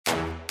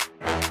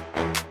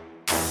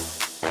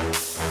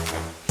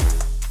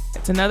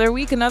another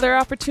week, another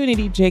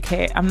opportunity,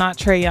 JK. I'm not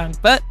Trae Young,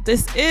 but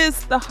this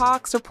is the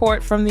Hawks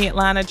Report from the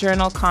Atlanta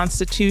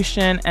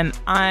Journal-Constitution, and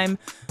I'm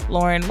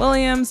Lauren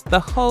Williams, the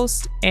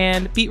host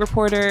and beat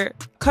reporter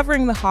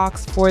covering the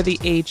Hawks for the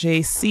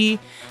AJC,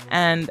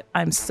 and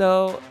I'm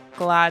so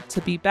glad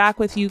to be back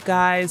with you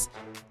guys.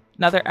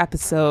 Another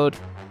episode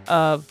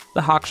of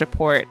the Hawks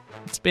Report.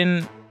 It's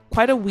been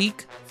quite a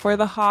week for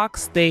the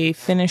Hawks. They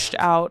finished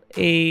out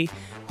a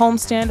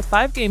homestand, a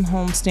 5-game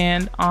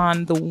homestand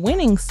on the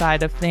winning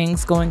side of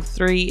things, going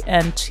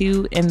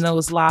 3-2 in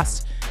those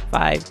last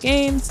 5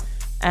 games.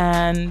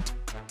 And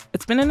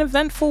it's been an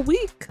eventful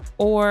week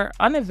or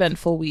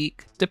uneventful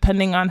week,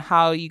 depending on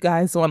how you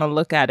guys want to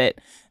look at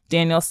it.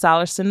 Daniel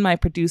Salerson, my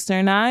producer,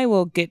 and I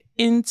will get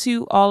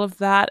into all of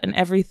that and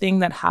everything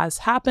that has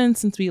happened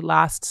since we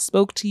last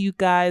spoke to you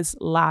guys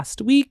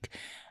last week.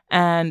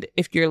 And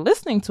if you're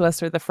listening to us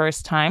for the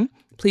first time,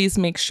 please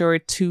make sure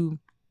to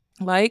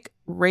like,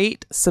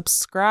 rate,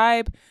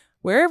 subscribe,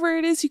 wherever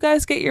it is you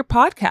guys get your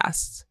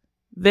podcasts.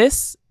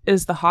 This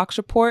is the Hawks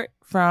Report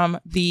from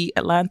the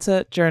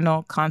Atlanta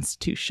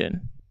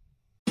Journal-Constitution.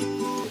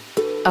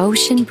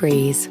 Ocean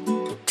breeze,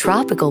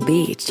 tropical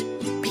beach,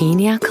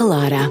 pina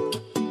colada.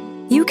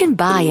 You can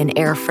buy an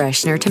air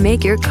freshener to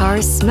make your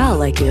car smell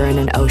like you're in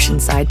an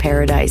oceanside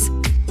paradise.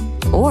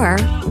 Or,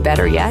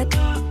 better yet,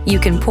 you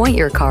can point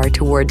your car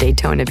toward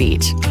Daytona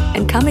Beach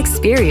and come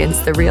experience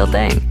the real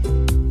thing.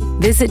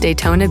 Visit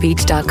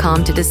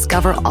DaytonaBeach.com to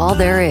discover all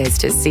there is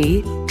to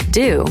see,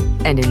 do,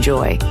 and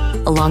enjoy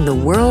along the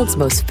world's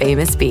most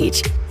famous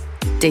beach.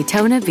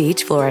 Daytona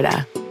Beach,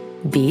 Florida.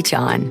 Beach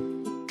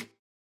on.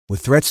 With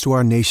threats to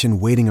our nation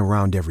waiting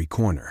around every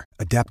corner,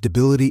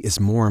 adaptability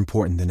is more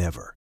important than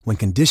ever. When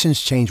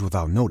conditions change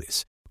without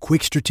notice,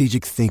 quick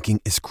strategic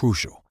thinking is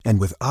crucial. And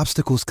with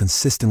obstacles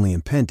consistently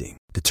impending,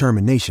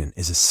 determination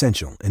is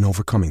essential in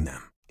overcoming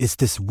them. It's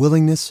this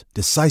willingness,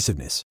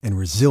 decisiveness, and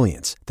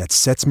resilience that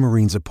sets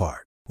Marines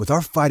apart. With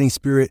our fighting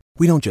spirit,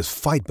 we don't just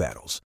fight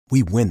battles,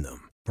 we win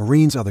them.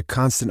 Marines are the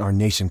constant our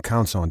nation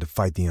counts on to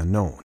fight the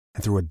unknown.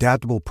 And through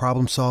adaptable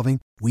problem solving,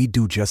 we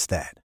do just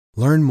that.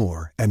 Learn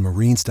more at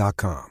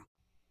marines.com.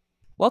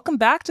 Welcome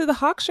back to the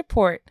Hawks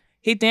Report.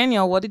 Hey,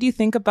 Daniel, what did you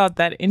think about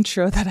that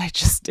intro that I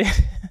just did?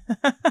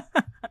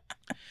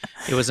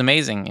 It was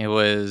amazing. It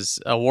was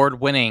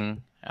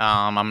award-winning.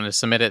 I'm going to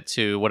submit it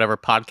to whatever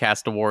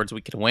podcast awards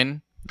we could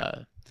win.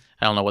 I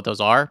don't know what those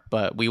are,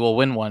 but we will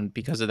win one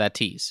because of that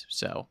tease.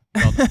 So,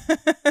 well done.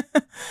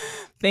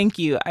 Thank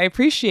you. I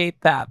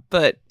appreciate that.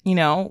 But, you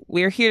know,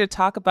 we're here to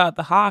talk about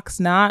the Hawks,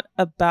 not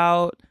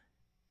about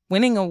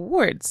winning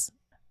awards.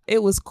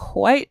 It was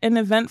quite an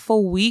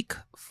eventful week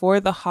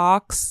for the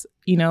Hawks.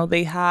 You know,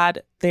 they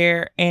had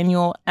their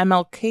annual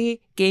MLK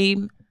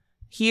game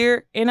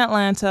here in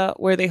Atlanta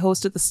where they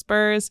hosted the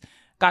Spurs,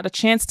 got a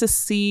chance to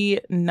see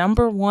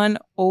number 1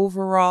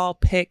 overall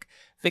pick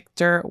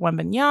Victor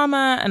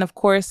Wembanyama. And of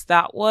course,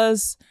 that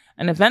was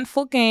an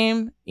eventful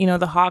game. You know,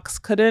 the Hawks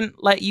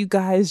couldn't let you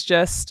guys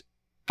just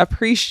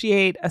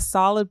appreciate a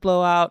solid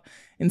blowout.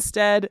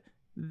 Instead,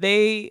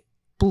 they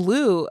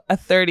blew a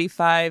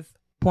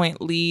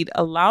 35-point lead,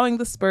 allowing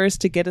the Spurs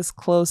to get as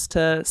close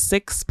to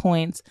 6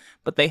 points,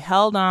 but they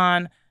held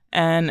on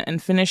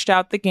and finished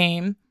out the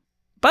game.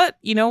 But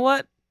you know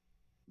what?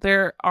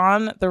 They're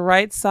on the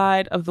right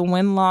side of the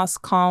win-loss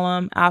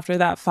column after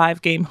that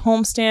 5-game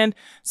homestand,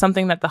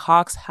 something that the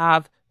Hawks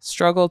have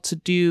struggled to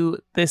do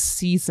this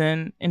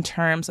season in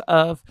terms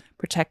of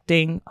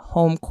protecting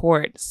home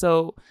court.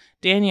 So,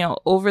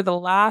 Daniel, over the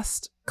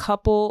last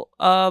couple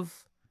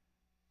of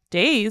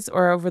days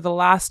or over the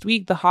last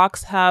week, the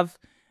Hawks have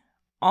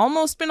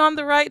almost been on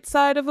the right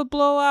side of a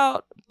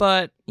blowout,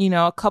 but, you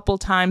know, a couple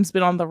times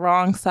been on the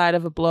wrong side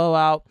of a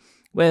blowout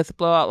with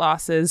blowout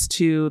losses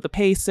to the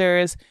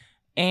Pacers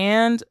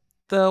and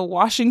the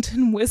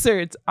Washington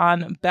Wizards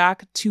on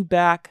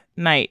back-to-back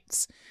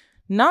nights.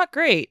 Not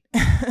great.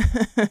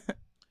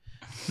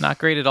 Not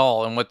great at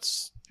all. And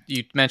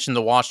you mentioned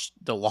the loss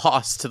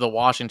to the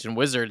Washington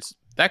Wizards.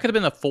 That could have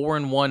been a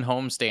 4-1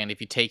 homestand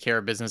if you take care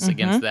of business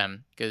against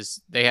them,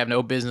 because they have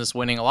no business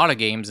winning a lot of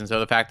games. And so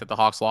the fact that the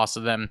Hawks lost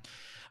to them,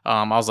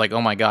 I was like,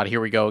 oh my God,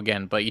 here we go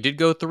again. But you did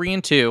go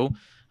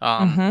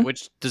 3-2,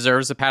 which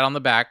deserves a pat on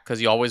the back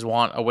because you always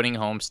want a winning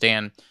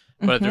homestand.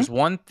 But if there's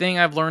one thing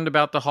I've learned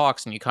about the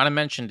Hawks, and you kind of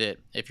mentioned it,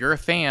 if you're a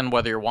fan,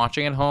 whether you're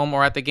watching at home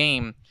or at the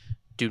game,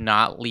 do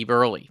not leave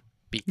early.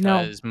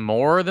 Because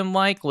more than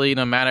likely,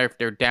 no matter if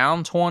they're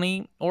down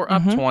 20 or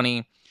up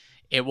 20,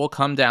 it will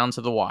come down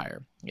to the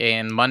wire.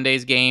 And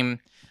Monday's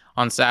game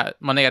on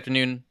Monday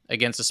afternoon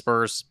against the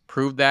Spurs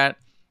proved that.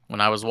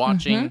 When I was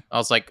watching, I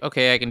was like,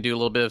 okay, I can do a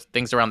little bit of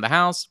things around the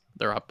house.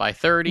 They're up by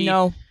 30.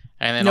 And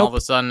then all of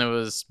a sudden it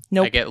was,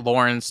 I get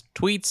Lauren's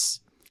tweets.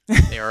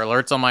 There are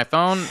alerts on my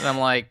phone. And I'm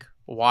like,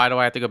 why do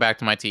I have to go back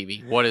to my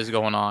TV? What is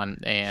going on?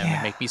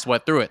 And make me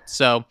sweat through it.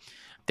 So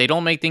they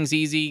don't make things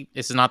easy.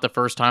 This is not the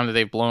first time that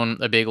they've blown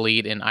a big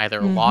lead and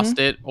either lost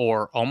it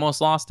or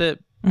almost lost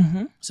it.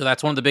 So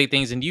that's one of the big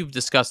things. And you've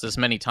discussed this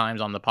many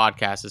times on the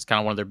podcast. It's kind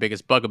of one of their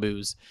biggest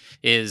bugaboos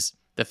is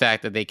the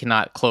fact that they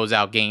cannot close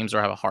out games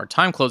or have a hard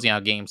time closing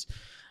out games.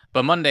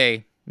 But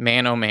Monday,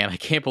 man, oh man, I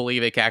can't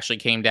believe it actually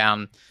came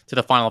down to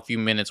the final few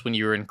minutes when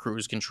you were in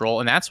cruise control.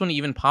 And that's when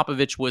even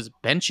Popovich was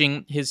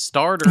benching his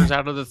starters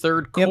out of the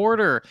third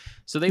quarter.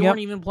 So they weren't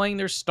even playing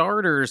their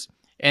starters.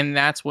 And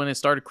that's when it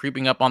started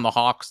creeping up on the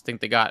Hawks. I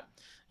think they got,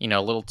 a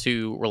little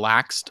too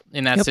relaxed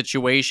in that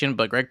situation.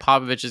 But Greg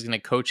Popovich is going to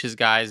coach his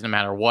guys no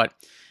matter what.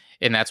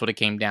 And that's what it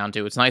came down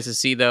to. It's nice to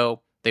see,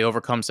 though, they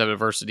overcome some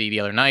adversity the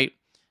other night.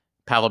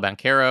 Paolo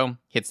Banchero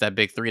hits that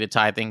big three to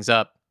tie things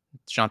up.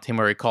 DeJounte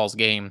Murray calls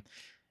game.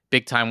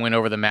 Big time win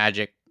over the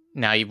Magic.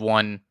 Now you've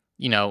won,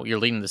 you're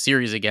leading the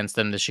series against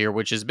them this year,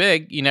 which is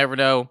big. You never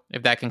know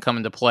if that can come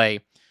into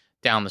play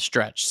down the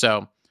stretch.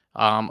 So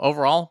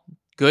overall,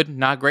 good,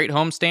 not great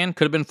homestand.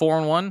 Could have been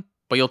 4-1,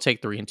 but you'll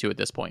take 3-2 at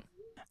this point.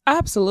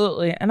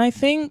 Absolutely. And I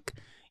think,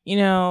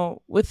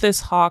 with this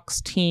Hawks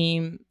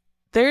team,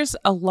 there's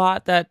a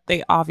lot that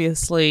they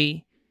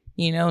obviously,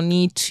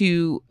 need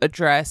to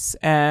address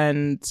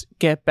and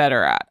get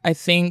better at. I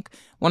think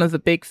one of the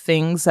big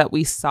things that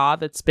we saw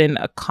that's been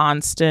a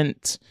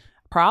constant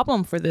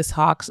problem for this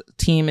Hawks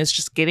team is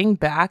just getting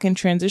back in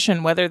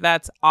transition, whether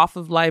that's off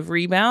of live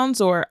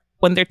rebounds or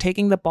when they're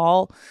taking the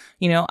ball,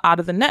 out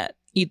of the net.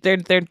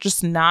 They're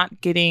just not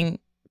getting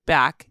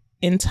back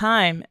in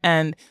time.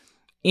 And,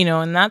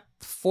 in that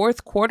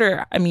fourth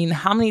quarter, I mean,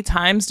 how many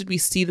times did we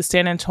see the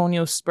San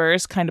Antonio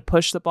Spurs kind of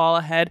push the ball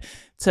ahead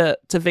to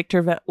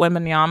Victor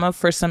Wembanyama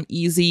for some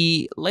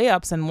easy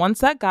layups? And once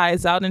that guy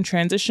is out in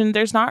transition,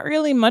 there's not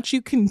really much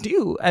you can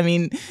do. I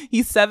mean,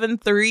 he's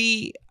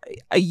 7'3",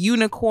 a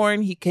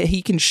unicorn. He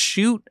can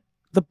shoot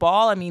the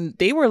ball. I mean,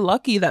 they were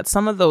lucky that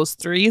some of those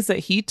threes that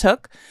he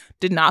took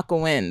did not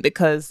go in,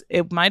 because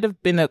it might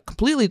have been a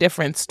completely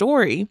different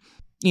story,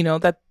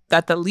 that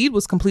the lead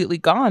was completely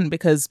gone,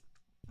 because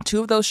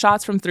 2 of those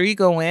shots from 3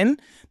 go in.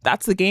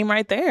 That's the game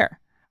right there.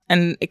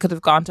 And it could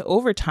have gone to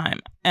overtime.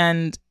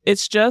 And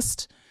it's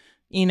just,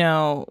 it's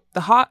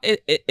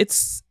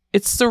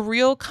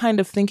surreal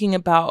kind of thinking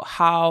about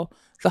how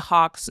the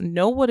Hawks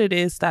know what it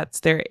is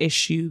that's their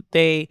issue.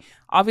 They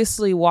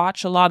obviously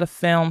watch a lot of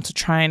film to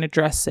try and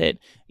address it.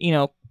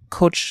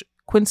 Coach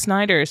Quinn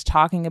Snyder is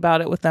talking about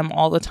it with them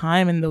all the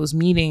time in those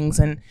meetings.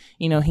 And,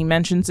 he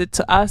mentions it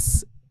to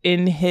us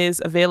in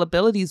his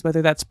availabilities,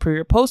 whether that's pre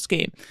or post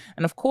game.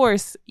 And of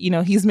course,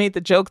 he's made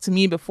the joke to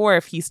me before,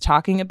 if he's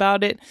talking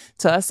about it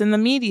to us in the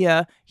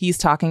media, he's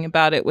talking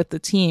about it with the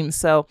team.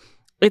 So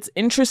it's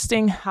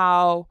interesting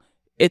how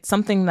it's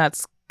something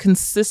that's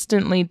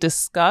consistently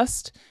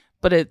discussed,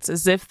 but it's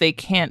as if they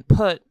can't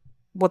put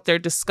what they're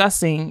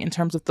discussing in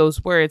terms of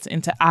those words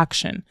into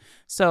action.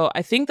 So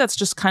I think that's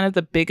just kind of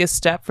the biggest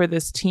step for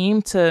this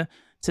team to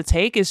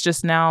take, is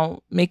just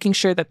now making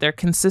sure that they're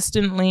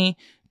consistently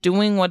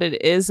doing what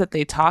it is that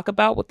they talk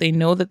about, what they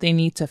know that they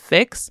need to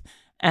fix,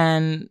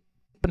 and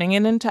putting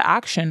it into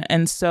action.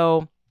 And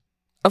so,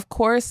 of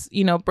course,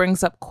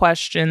 brings up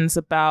questions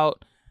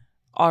about,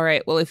 all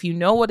right, well, if you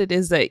know what it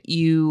is that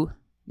you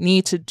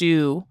need to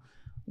do,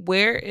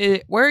 where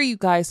are you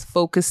guys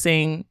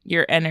focusing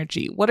your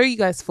energy? What are you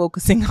guys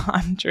focusing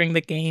on during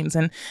the games?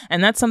 And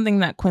that's something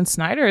that Quinn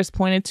Snyder has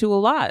pointed to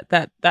a lot,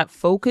 that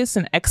focus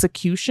and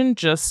execution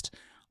just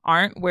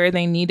aren't where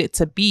they need it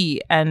to be.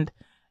 And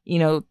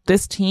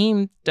this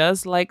team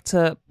does like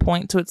to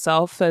point to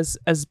itself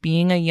as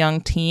being a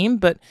young team.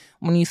 But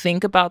when you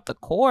think about the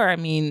core, I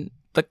mean,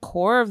 the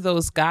core of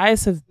those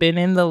guys have been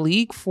in the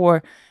league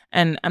for,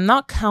 and I'm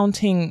not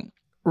counting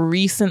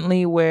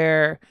recently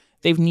where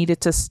they've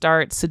needed to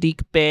start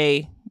Sadiq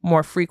Bey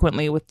more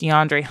frequently, with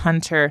DeAndre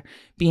Hunter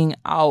being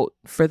out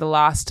for the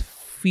last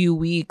few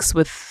weeks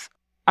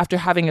after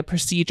having a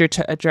procedure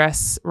to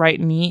address right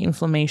knee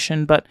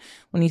inflammation. But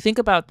when you think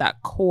about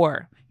that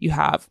core, you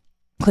have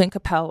Clint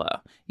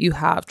Capella, you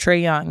have Trae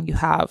Young, you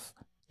have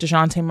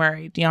DeJounte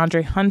Murray,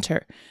 DeAndre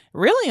Hunter.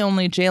 Really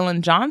only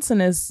Jalen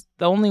Johnson is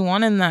the only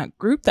one in that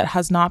group that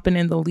has not been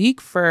in the league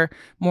for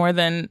more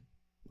than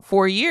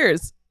 4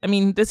 years. I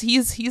mean,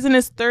 he's in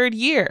his 3rd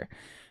year.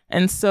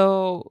 And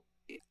so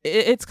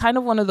it's kind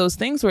of one of those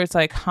things where it's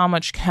like, how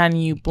much can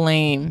you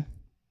blame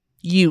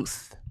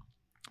youth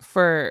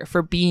for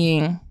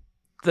being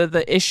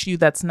the issue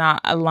that's not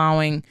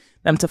allowing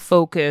them to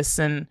focus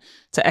and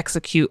to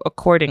execute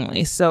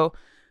accordingly? So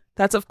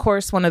that's, of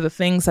course, one of the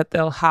things that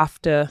they'll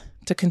have to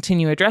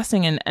continue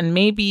addressing. And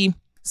maybe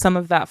some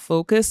of that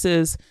focus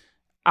is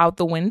out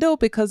the window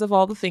because of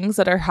all the things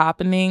that are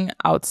happening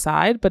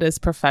outside. But as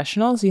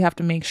professionals, you have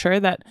to make sure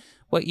that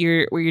what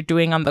you're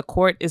doing on the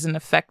court isn't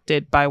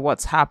affected by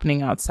what's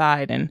happening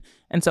outside.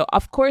 And so,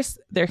 of course,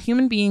 they're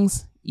human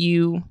beings.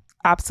 You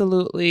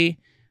absolutely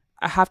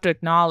have to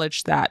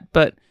acknowledge that.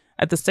 But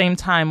at the same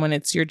time, when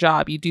it's your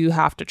job, you do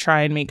have to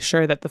try and make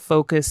sure that the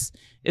focus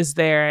is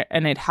there,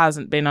 and it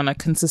hasn't been on a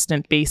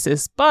consistent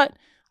basis. But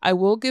I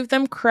will give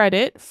them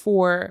credit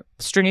for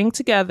stringing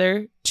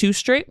together 2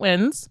 straight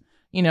wins,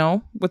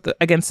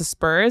 against the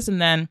Spurs.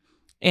 And then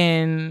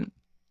in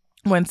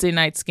Wednesday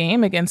night's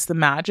game against the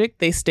Magic,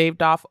 they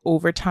staved off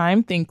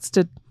overtime thanks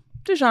to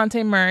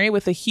DeJounte Murray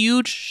with a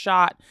huge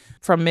shot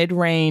from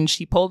mid-range.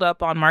 He pulled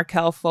up on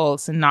Markelle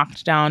Fultz and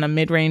knocked down a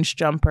mid-range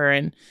jumper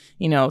and,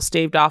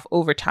 staved off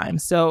overtime.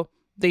 So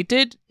they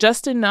did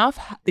just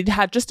enough. They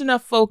had just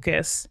enough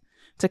focus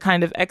to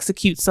kind of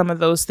execute some of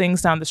those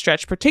things down the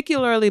stretch,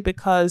 particularly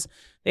because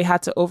they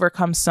had to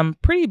overcome some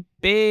pretty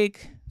big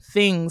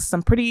things,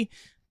 some pretty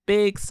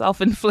big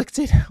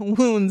self-inflicted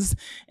wounds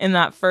in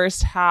that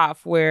first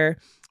half where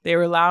they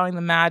were allowing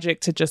the Magic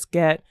to just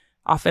get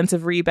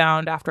offensive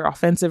rebound after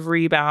offensive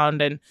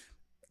rebound and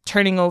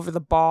turning over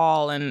the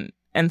ball and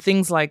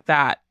things like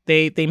that.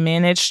 They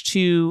managed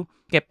to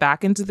get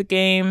back into the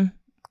game,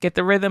 get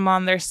the rhythm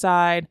on their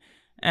side,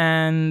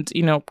 and,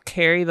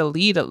 carry the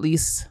lead at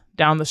least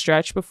down the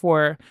stretch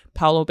before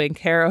Paolo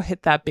Banchero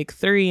hit that big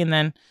three. And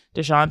then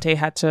DeJounte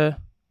had to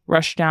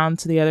rush down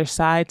to the other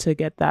side to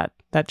get that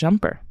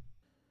jumper.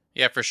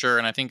 Yeah, for sure.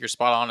 And I think you're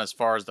spot on as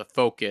far as the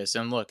focus.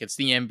 And look, it's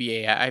the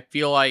NBA. I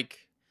feel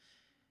like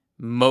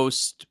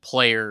most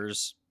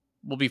players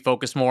will be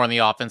focused more on the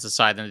offensive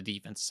side than the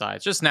defensive side.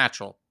 It's just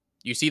natural.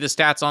 You see the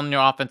stats on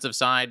your offensive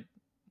side.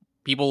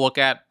 People look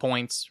at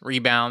points,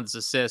 rebounds,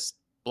 assists,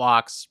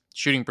 blocks,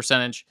 shooting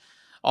percentage,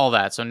 all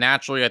that. So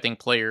naturally, I think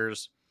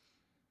players,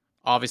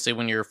 obviously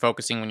when you're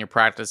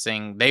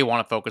practicing, they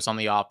want to focus on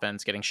the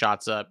offense, getting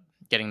shots up,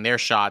 getting their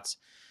shots.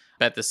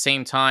 But at the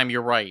same time,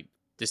 you're right.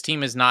 This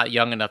team is not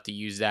young enough to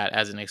use that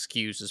as an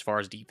excuse as far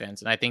as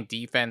defense. And I think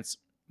defense,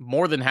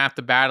 more than half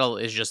the battle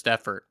is just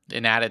effort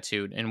and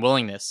attitude and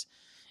willingness.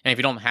 And if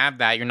you don't have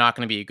that, you're not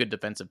going to be a good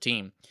defensive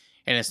team.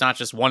 And it's not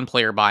just one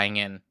player buying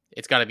in.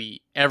 It's got to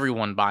be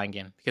everyone buying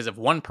in. Because if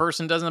one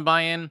person doesn't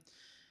buy in,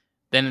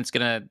 then it's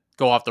going to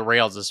go off the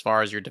rails as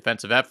far as your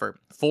defensive effort.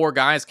 4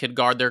 guys could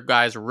guard their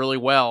guys really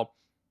well.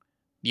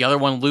 The other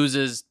one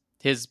loses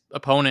his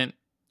opponent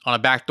on a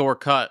backdoor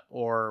cut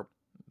or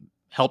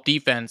help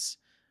defense.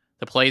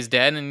 The play's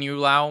dead and you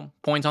allow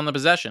points on the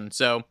possession.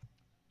 So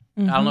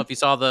I don't know if you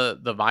saw the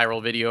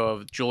viral video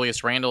of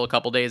Julius Randle a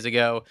couple days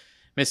ago.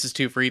 Misses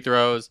 2 free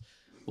throws,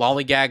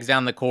 lollygags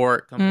down the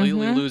court,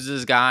 completely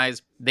loses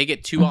guys. They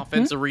get 2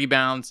 offensive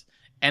rebounds,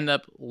 end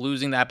up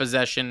losing that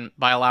possession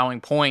by allowing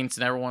points,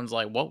 and everyone's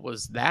like, what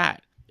was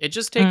that? It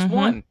just takes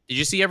one. Did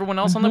you see everyone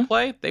else on the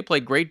play? They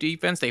played great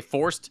defense. They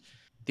forced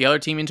the other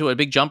team into a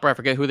big jumper. I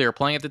forget who they were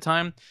playing at the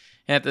time.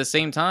 And at the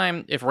same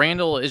time, if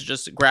Randle is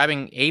just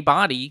grabbing a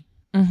body,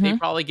 they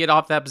probably get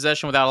off that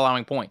possession without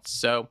allowing points.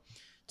 So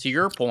to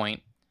your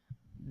point,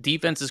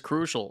 defense is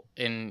crucial.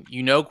 And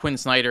Quinn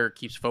Snyder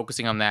keeps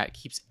focusing on that,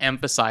 keeps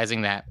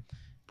emphasizing that.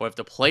 But if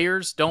the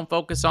players don't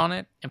focus on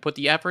it and put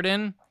the effort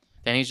in,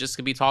 then he's just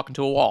going to be talking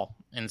to a wall.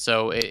 And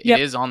so it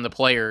is on the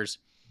players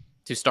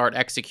to start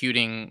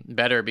executing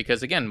better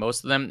because, again,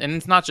 most of them, and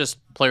it's not just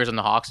players in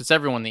the Hawks, it's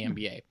everyone in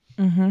the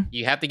NBA.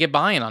 You have to get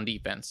buy-in on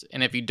defense.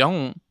 And if you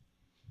don't,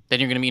 then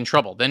you're going to be in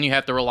trouble. Then you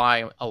have to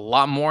rely a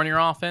lot more on your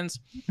offense.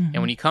 And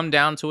when you come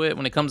down to it,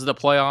 when it comes to the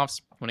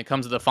playoffs, when it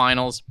comes to the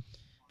finals,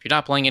 if you're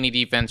not playing any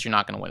defense, you're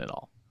not going to win it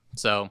all.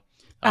 So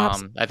I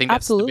think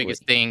that's the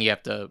biggest thing you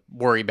have to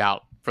worry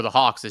about for the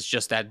Hawks is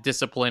just that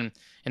discipline.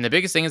 And the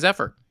biggest thing is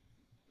effort.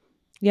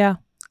 Yeah.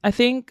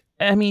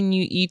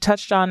 You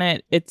touched on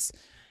it. It's,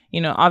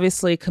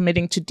 obviously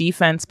committing to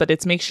defense, but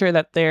it's make sure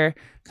that they're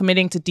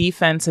committing to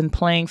defense and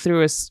playing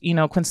through, as,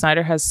 Quinn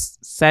Snyder has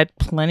said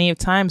plenty of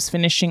times,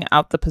 finishing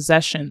out the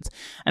possessions.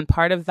 And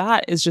part of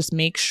that is just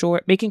making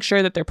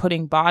sure that they're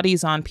putting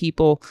bodies on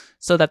people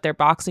so that they're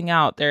boxing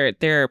out.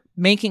 They're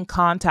making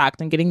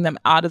contact and getting them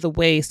out of the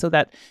way so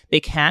that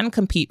they can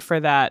compete for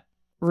that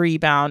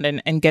rebound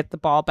and get the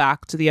ball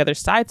back to the other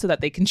side so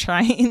that they can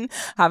try and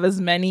have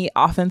as many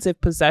offensive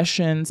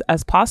possessions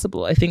as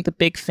possible. I think the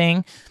big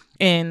thing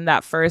in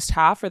that first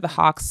half for the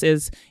Hawks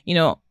is,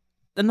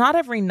 not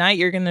every night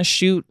you're going to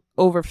shoot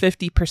over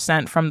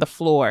 50% from the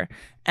floor.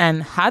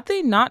 And had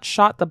they not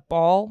shot the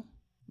ball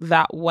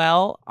that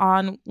well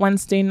on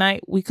Wednesday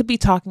night, we could be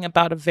talking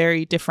about a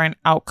very different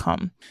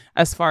outcome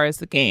as far as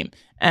the game.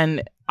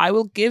 And I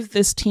will give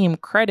this team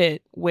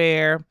credit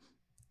where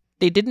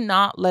they did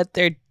not let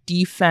their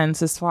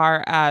defense, as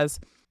far as,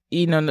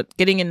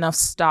 getting enough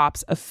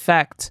stops,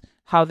 affect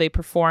how they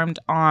performed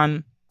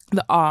on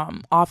the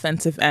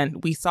offensive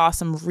end. We saw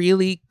some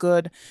really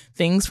good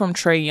things from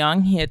Trae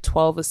Young. He had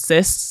 12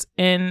 assists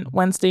in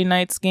Wednesday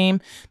night's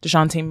game.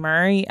 DeJounte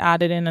Murray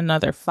added in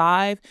another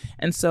 5.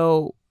 And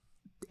so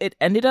it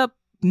ended up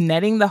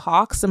netting the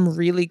Hawks some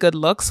really good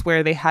looks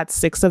where they had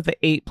 6 of the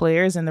 8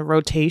 players in the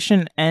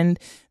rotation and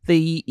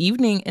the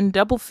evening in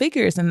double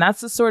figures. And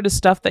that's the sort of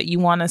stuff that you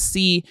want to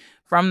see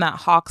from that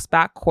Hawks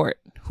backcourt.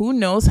 Who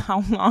knows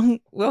how long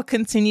we'll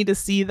continue to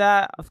see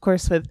that? Of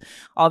course, with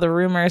all the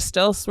rumors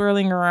still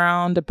swirling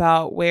around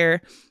about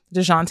where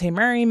DeJounte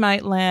Murray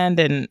might land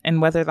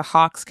and whether the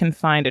Hawks can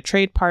find a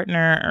trade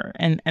partner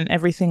and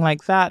everything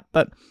like that.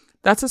 But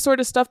that's the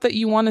sort of stuff that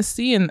you want to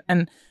see. And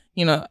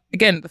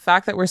again, the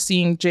fact that we're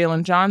seeing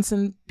Jalen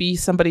Johnson be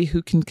somebody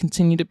who can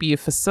continue to be a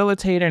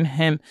facilitator and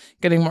him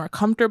getting more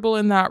comfortable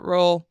in that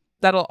role,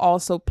 that'll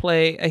also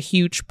play a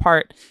huge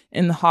part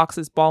in the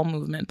Hawks' ball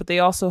movement. But they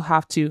also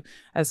have to,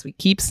 as we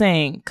keep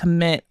saying,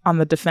 commit on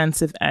the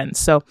defensive end.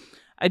 So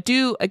I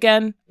do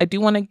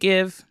want to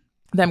give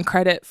them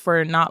credit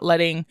for not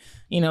letting,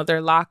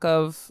 their lack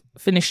of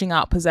finishing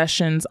out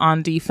possessions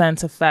on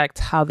defense affect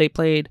how they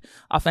played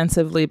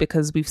offensively,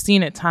 because we've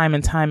seen it time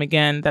and time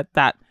again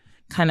that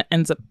kind of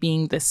ends up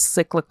being this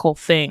cyclical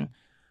thing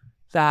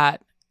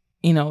that,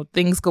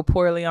 things go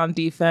poorly on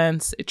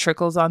defense, it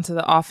trickles onto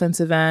the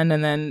offensive end,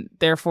 and then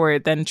therefore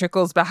it then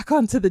trickles back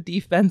onto the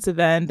defensive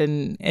end,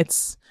 and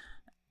it's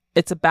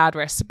a bad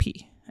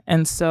recipe.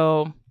 And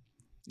so,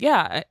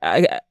 yeah,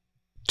 I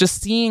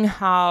just seeing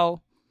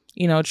how,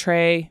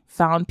 Trey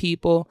found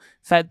people,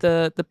 fed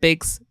the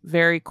bigs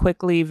very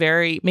quickly,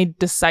 made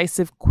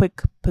decisive,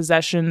 quick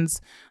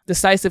reads,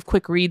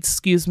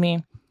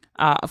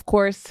 Of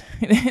course,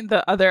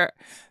 the other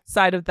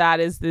side of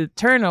that is the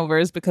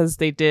turnovers, because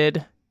they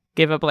did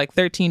give up like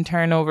 13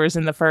 turnovers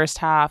in the first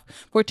half,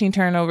 14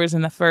 turnovers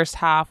in the first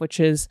half, which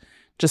is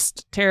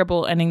just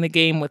terrible, ending the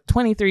game with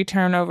 23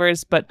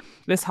 turnovers. But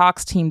this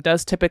Hawks team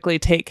does typically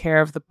take care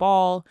of the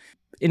ball.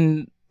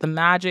 In the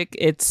Magic,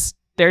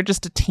 they're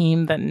just a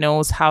team that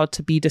knows how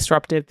to be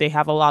disruptive. They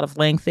have a lot of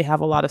length, they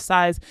have a lot of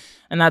size,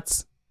 and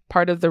that's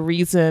part of the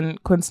reason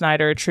Quinn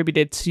Snyder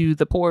attributed to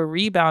the poor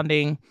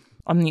rebounding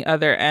on the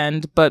other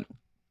end. But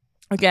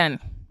again,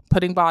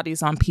 putting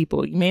bodies on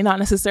people. You may not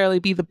necessarily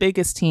be the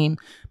biggest team,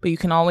 but you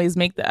can always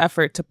make the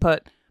effort to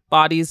put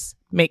bodies,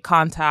 make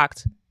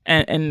contact,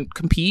 and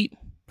compete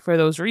for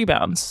those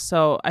rebounds.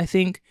 So I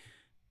think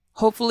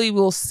hopefully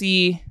we'll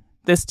see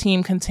this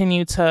team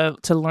continue to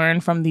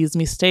learn from these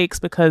mistakes,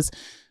 because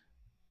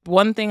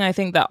one thing I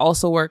think that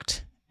also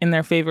worked in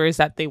their favor is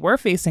that they were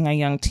facing a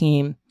young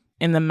team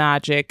in the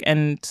Magic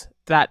and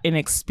that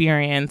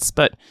inexperience,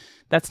 but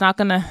that's not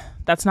gonna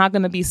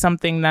be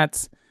something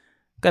that's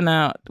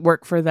gonna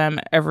work for them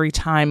every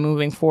time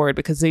moving forward,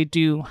 because they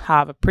do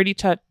have a pretty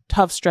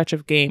tough stretch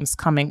of games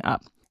coming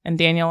up. And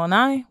Daniel and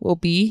I will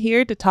be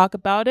here to talk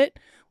about it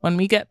when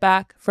we get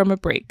back from a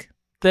break.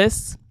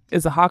 This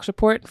is a Hawks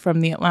Report from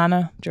the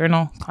Atlanta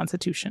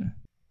Journal-Constitution.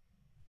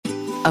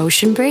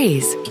 Ocean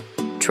breeze,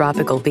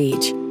 tropical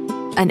beach.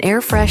 An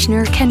air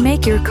freshener can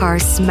make your car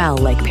smell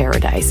like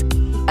paradise.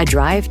 A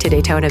drive to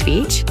Daytona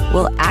Beach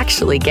will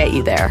actually get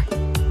you there.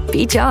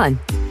 Beach on.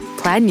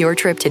 Plan your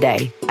trip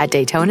today at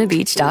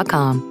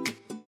DaytonaBeach.com.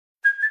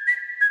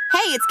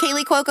 Hey, it's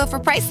Kaylee Cuoco for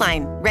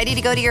Priceline. Ready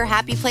to go to your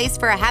happy place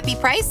for a happy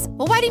price?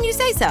 Well, why didn't you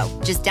say so?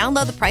 Just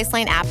download the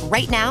Priceline app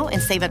right now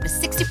and save up to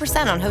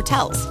 60% on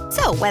hotels.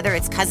 So whether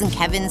it's Cousin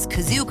Kevin's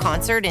Kazoo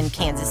Concert in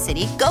Kansas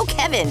City, go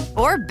Kevin,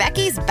 or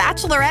Becky's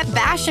Bachelorette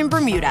Bash in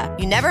Bermuda,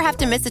 you never have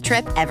to miss a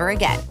trip ever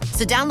again.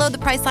 So download the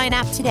Priceline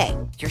app today.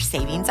 Your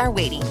savings are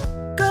waiting.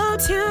 Go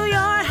to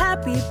your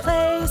happy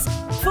place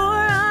for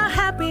a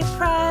happy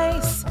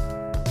price.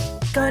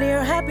 Go to your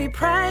happy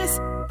price,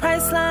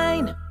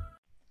 Priceline.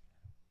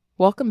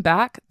 Welcome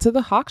back to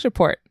the Hawks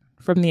Report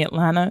from the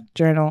Atlanta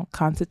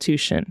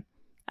Journal-Constitution.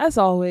 As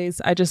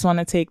always, I just want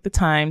to take the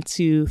time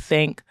to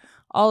thank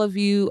all of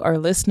you, our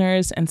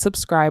listeners and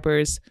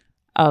subscribers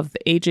of the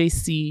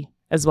AJC,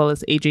 as well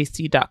as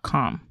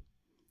AJC.com.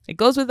 It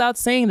goes without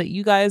saying that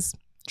you guys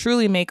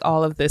truly make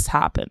all of this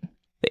happen.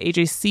 The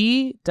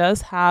AJC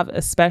does have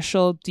a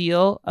special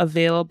deal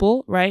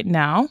available right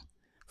now.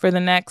 For the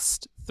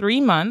next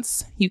 3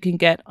 months, you can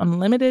get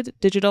unlimited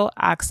digital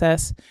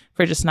access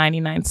for just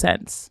 99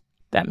 cents.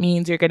 That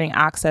means you're getting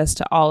access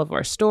to all of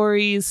our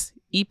stories,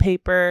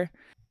 e-paper,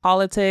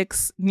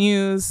 politics,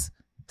 news,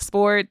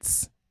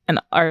 sports, and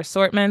our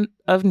assortment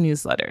of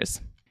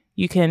newsletters.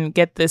 You can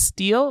get this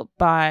deal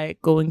by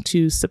going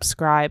to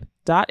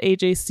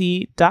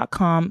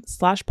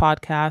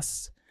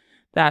subscribe.ajc.com/podcasts.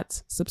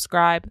 That's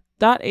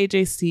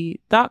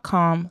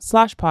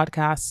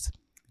subscribe.ajc.com/podcasts,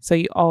 so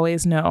you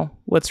always know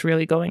what's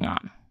really going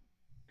on.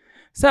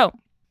 So,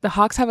 the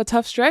Hawks have a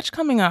tough stretch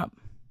coming up.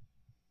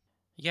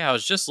 Yeah, I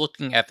was just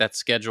looking at that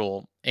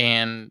schedule,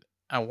 and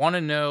I want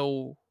to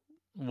know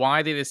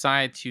why they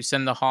decided to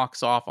send the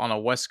Hawks off on a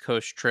West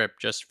Coast trip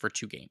just for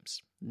 2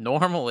 games.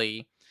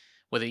 Normally,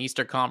 with an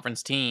Eastern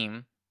Conference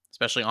team,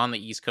 especially on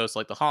the East Coast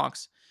like the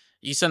Hawks,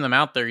 you send them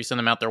out there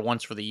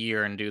once for the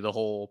year and do the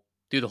whole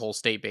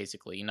state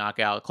basically. You knock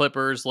out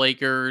Clippers,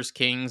 Lakers,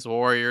 Kings,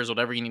 Warriors,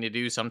 whatever you need to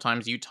do,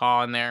 sometimes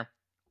Utah in there.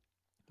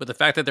 But the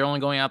fact that they're only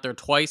going out there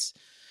twice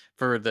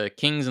for the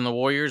Kings and the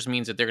Warriors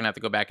means that they're going to have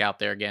to go back out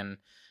there again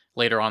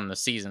later on in the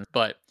season.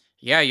 But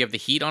yeah, you have the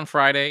Heat on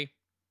Friday,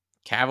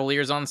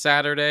 Cavaliers on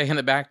Saturday, and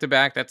the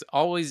back-to-back. That's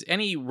always,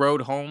 any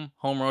home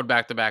road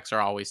back-to-backs are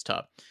always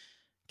tough.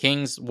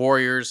 Kings,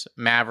 Warriors,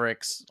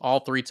 Mavericks, all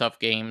 3 tough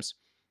games.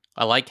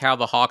 I like how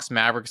the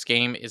Hawks-Mavericks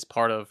game is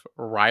part of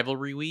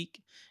rivalry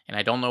week, and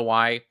I don't know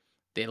why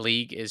the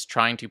league is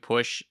trying to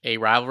push a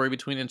rivalry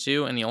between the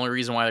two, and the only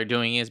reason why they're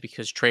doing it is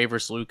because Trey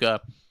versus Luka,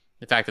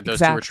 the fact that those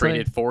two are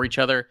traded for each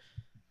other,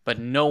 but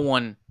no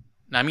one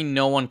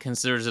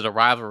considers it a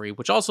rivalry,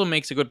 which also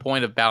makes a good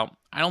point about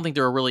I don't think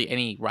there are really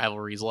any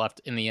rivalries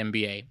left in the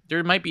NBA.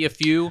 There might be a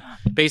few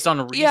based on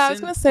recent I was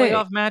gonna say,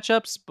 playoff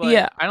matchups,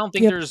 but I don't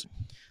think there's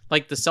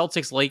like the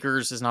Celtics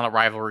Lakers is not a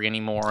rivalry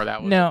anymore.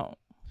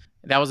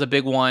 That was a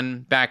big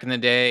one back in the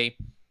day.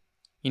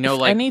 You know,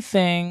 if like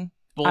anything,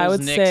 Bulls, I would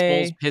Knicks,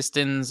 say Bulls,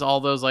 Pistons, all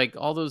those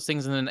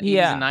things in the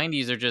 80s and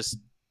 90s are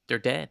they're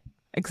dead.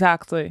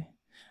 Exactly.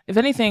 If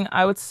anything,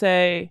 I would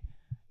say,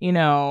 you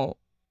know,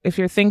 if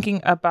you're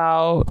thinking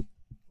about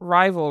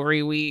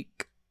rivalry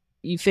week,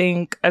 you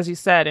think, as you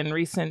said, in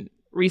recent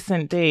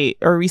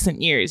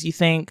years, you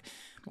think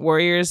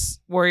Warriors,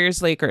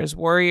 Lakers,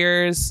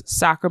 Warriors,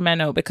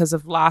 Sacramento because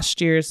of last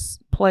year's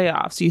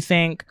playoffs. You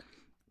think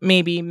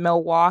maybe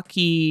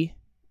Milwaukee,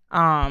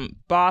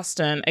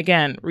 Boston,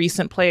 again,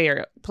 recent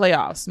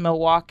playoffs.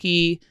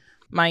 Milwaukee,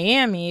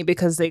 Miami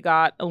because they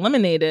got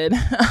eliminated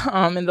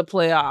in the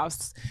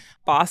playoffs.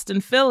 Boston,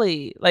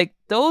 Philly, like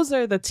those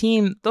are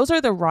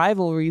the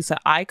rivalries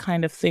that I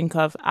kind of think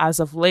of as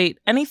of late.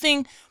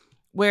 Anything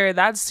where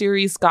that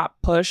series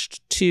got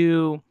pushed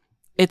to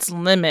its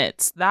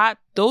limits,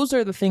 those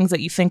are the things that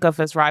you think of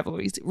as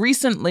rivalries.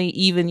 Recently,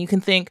 even you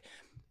can think,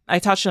 I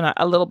touched on it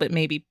a little bit,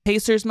 maybe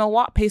Pacers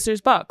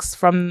Bucks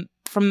from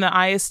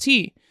the IST.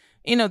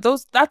 You know,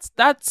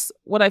 that's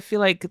what I feel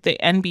like the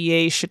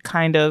NBA should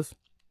kind of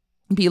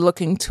be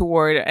looking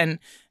toward, and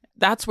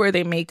that's where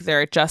they make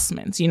their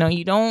adjustments. You know,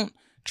 you don't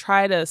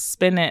try to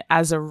spin it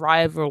as a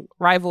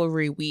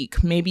rivalry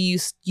week. Maybe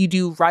you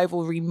do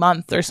rivalry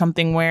month or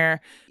something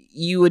where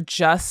you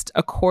adjust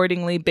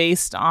accordingly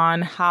based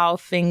on how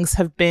things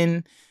have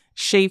been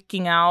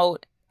shaking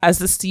out as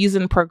the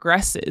season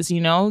progresses.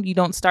 You know, you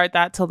don't start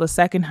that till the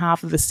second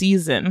half of the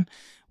season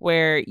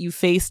where you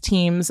face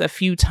teams a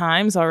few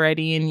times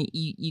already and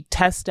you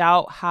test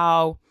out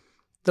how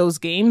those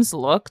games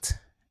looked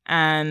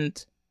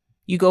and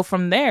you go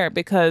from there.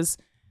 Because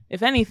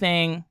if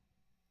anything,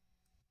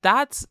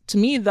 that's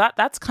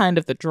kind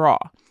of the draw,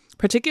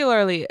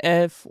 particularly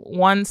if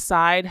one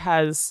side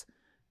has,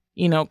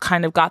 you know,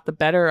 kind of got the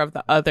better of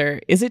the other.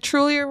 Is it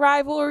truly a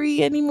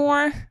rivalry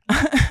anymore?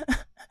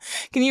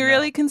 Can you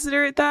really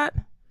consider it that?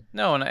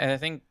 No, and I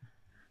think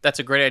that's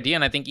a great idea.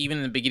 And I think even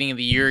in the beginning of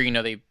the year, you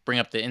know, they bring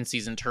up the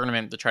in-season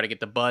tournament to try to get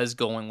the buzz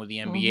going with the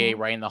NBA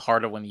right in the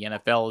heart of when the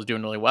NFL is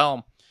doing really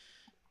well.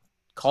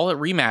 Call it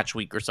rematch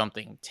week or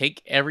something.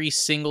 Take every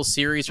single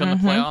series from the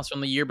playoffs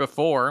from the year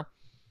before,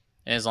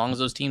 and as long as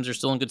those teams are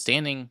still in good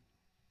standing,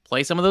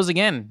 play some of those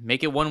again.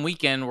 Make it one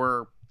weekend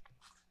where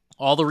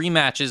all the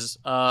rematches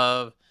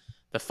of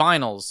the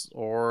finals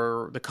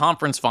or the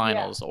conference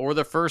finals or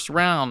the first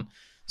round,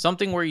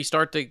 something where you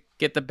start to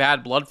get the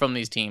bad blood from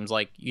these teams.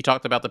 Like you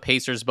talked about the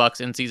Pacers Bucks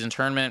in-season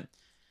tournament.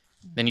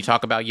 Then you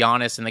talk about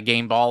Giannis and the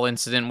game ball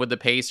incident with the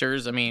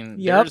Pacers. I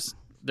mean,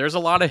 there's a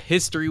lot of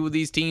history with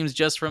these teams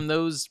just from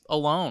those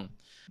alone.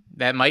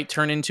 That might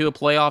turn into a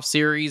playoff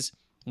series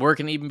where it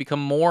can even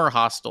become more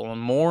hostile and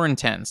more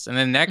intense. And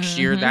then next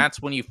year,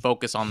 that's when you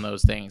focus on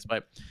those things.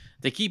 But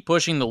they keep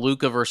pushing the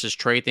Luka versus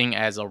Trey thing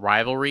as a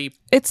rivalry.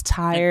 It's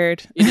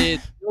tired. It is. You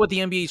know what the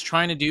NBA is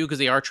trying to do, because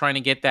they are trying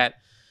to get that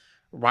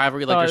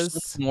rivalry. Like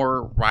there's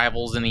more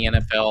rivals in the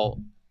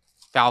NFL.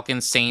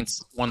 Falcons,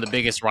 Saints, one of the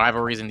biggest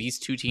rivalries, and these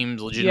two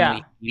teams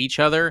legitimately hate each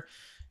other.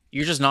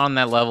 You're just not on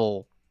that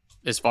level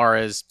as far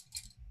as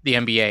the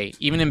NBA.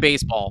 Even in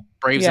baseball,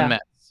 Braves and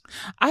Mets.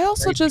 I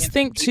also just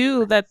think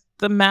too that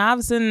the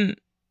Mavs and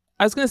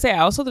I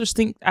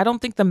don't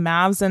think the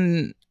Mavs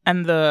and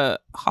the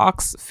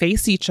Hawks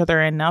face each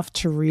other enough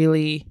to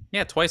really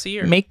twice a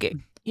year make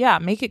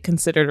it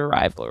considered a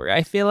rivalry.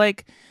 I feel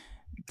like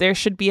there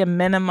should be a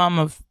minimum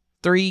of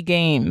 3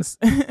 games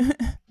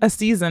a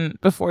season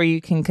before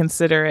you can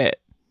consider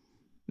it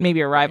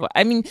maybe a rival.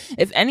 I mean,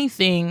 if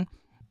anything,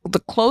 the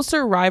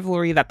closer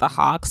rivalry that the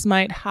Hawks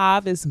might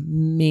have is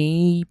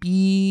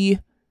maybe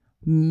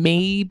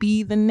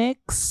the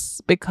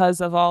Knicks,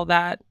 because of all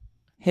that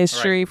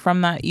history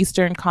from that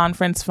Eastern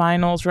Conference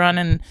Finals run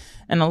and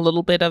a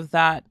little bit of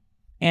that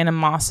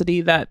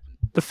animosity that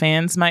the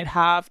fans might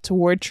have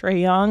toward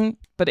Trae Young.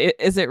 But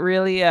is it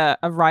really a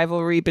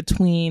rivalry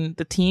between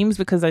the teams?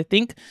 Because I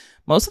think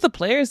most of the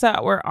players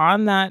that were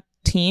on that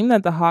team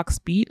that the Hawks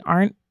beat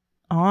aren't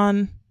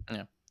on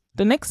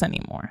the Knicks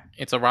anymore.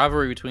 It's a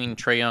rivalry between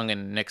Trae Young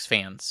and Knicks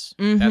fans.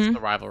 That's the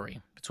rivalry.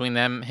 Between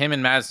him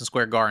and Madison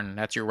Square Garden,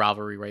 that's your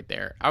rivalry right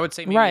there. I would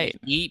say maybe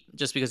Heat,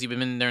 just because you've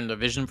been there in the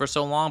division for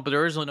so long, but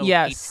there is no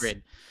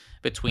hatred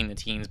between the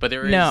teams. But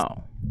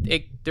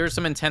there's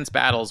some intense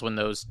battles when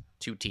those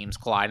two teams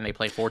collide, and they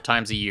play 4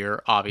 times a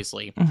year,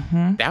 obviously.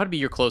 That would be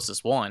your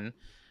closest one.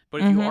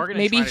 But if you are going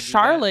to maybe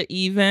Charlotte,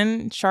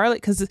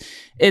 because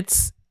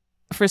it's,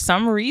 for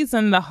some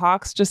reason, the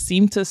Hawks just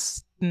seem to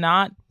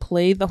not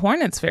play the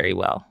Hornets very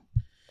well.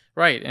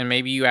 Right, and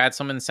maybe you add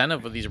some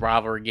incentive with these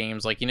rivalry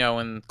games. Like, you know,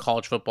 in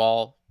college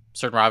football,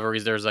 certain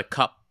rivalries, there's a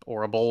cup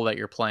or a bowl that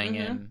you're playing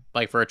in,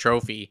 like for a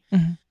trophy.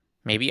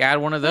 Maybe add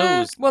one of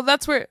those. Well,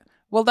 that's where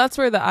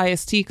the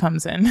IST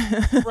comes in.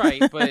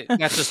 Right, but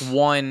that's just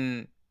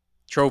one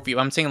trophy.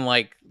 I'm saying,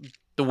 like,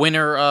 the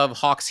winner of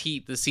Hawks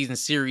Heat, the season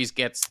series,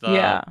 gets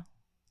a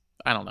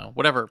I don't know,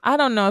 whatever. I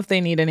don't know if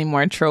they need any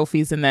more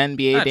trophies in the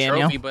NBA, Not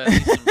Daniel. trophy, but at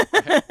least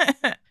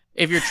some,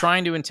 if you're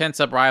trying to intense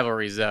up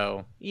rivalries,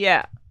 though.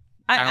 Yeah.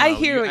 I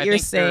hear what you're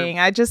saying.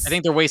 I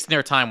think they're wasting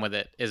their time with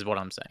it, is what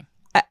I'm saying.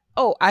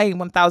 I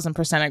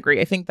 1000%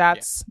 agree. I think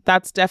that's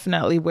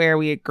definitely where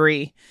we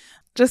agree.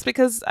 Just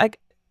because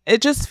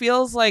it just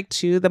feels like,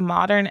 too, the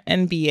modern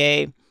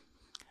NBA,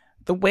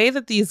 the way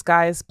that these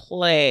guys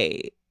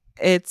play,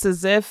 it's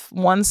as if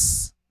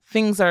once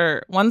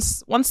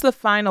the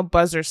final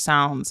buzzer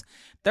sounds,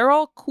 they're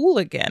all cool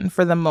again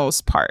for the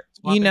most part.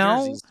 Swapping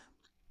jerseys.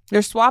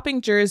 They're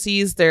swapping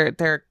jerseys.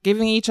 They're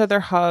giving each other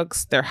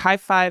hugs. They're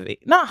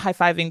not high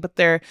fiving, but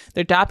they're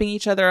dapping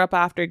each other up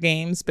after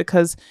games,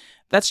 because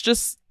that's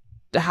just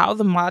how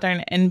the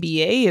modern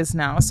NBA is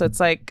now. So it's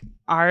like,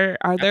 are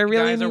there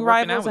really any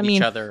rivals? I mean,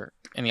 each other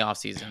in the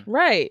offseason.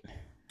 Right.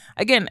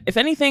 Again, if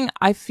anything,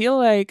 I feel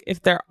like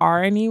if there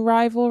are any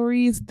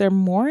rivalries, they're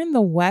more in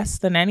the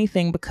West than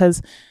anything,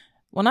 because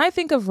when I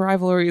think of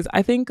rivalries,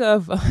 I think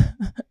of,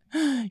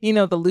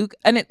 the Luke,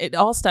 and it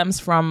all stems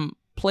from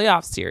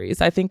playoff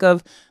series. I think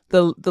of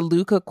the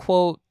Luka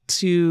quote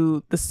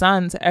to the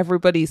Suns,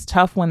 everybody's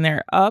tough when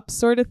they're up,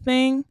 sort of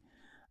thing.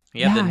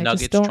 Yeah, the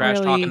Nuggets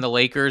trash talking the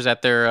Lakers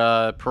at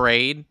their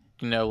parade.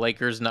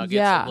 Lakers, Nuggets,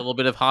 a little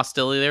bit of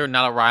hostility there.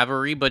 Not a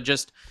rivalry, but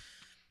just,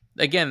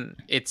 again,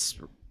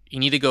 you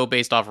need to go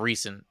based off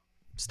recent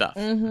stuff,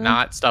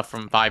 not stuff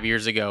from 5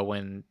 years ago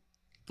when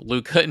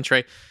Luka and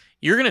Trey.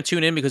 You're going to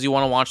tune in because you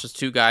want to watch those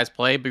two guys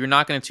play, but you're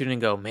not going to tune in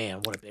and go,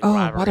 man, what a big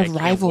rivalry. What a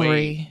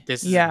rivalry.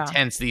 This is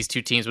intense, these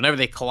two teams. Whenever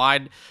they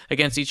collide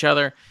against each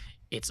other,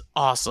 it's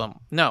awesome.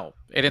 No,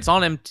 and it's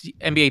on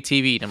NBA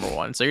TV, number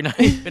one. So you're not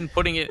even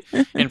putting it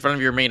in front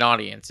of your main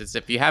audience. It's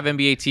if you have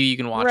NBA TV, you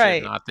can watch it.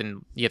 If not,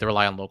 then you have to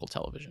rely on local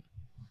television.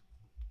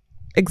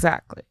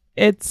 Exactly.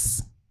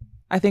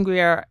 I think we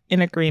are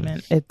in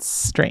agreement. It's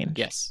strange.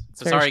 Yes.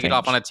 So sorry to get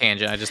off on a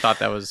tangent. I just thought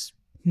that was...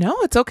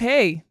 No, it's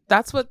okay.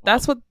 That's what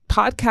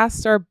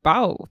podcasts are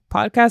about.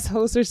 Podcast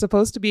hosts are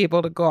supposed to be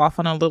able to go off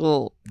on a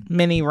little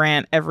mini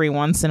rant every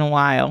once in a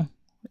while.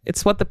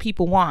 It's what the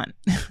people want.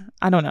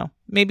 I don't know.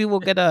 Maybe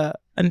we'll get a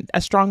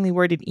strongly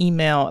worded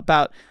email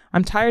about,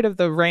 I'm tired of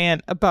the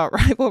rant about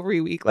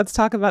rivalry week. Let's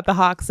talk about the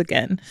Hawks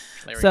again.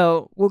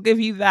 So we'll give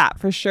you that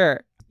for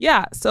sure.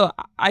 Yeah. So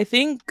I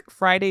think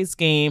Friday's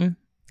game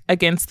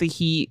against the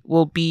Heat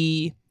will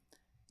be,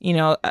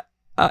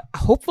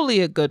 hopefully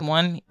a good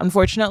one.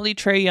 Unfortunately,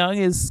 Trae Young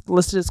is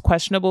listed as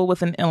questionable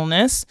with an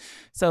illness,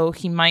 so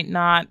he might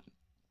not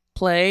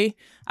play.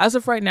 As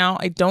of right now,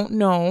 I don't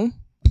know,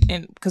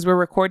 and because we're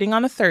recording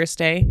on a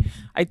Thursday,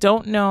 I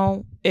don't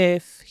know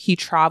if he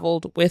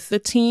traveled with the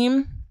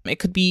team. It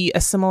could be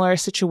a similar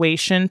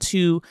situation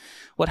to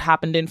what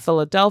happened in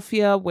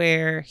Philadelphia,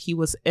 where he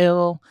was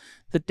ill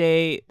the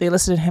day they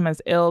listed him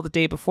as ill the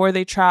day before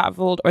they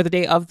traveled, or the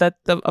day of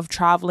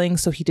traveling,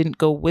 so he didn't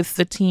go with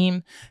the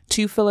team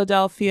to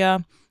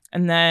Philadelphia.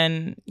 And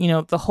then,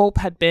 the hope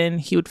had been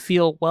he would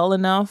feel well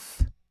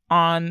enough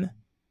on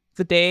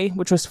the day,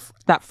 which was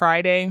that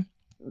Friday.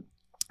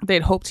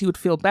 They'd hoped he would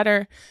feel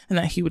better and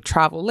that he would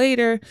travel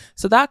later.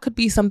 So that could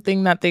be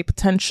something that they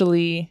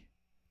potentially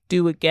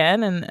do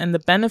again. And the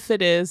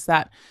benefit is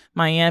that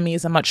Miami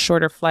is a much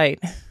shorter flight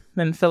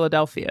than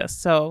Philadelphia.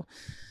 So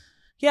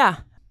yeah,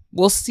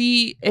 we'll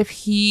see if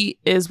he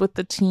is with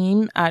the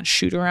team at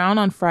shoot around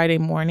on Friday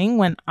morning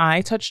when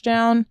I touch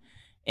down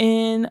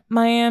in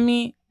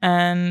Miami,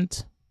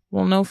 and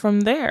we'll know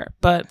from there.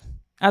 But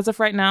as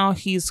of right now,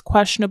 he's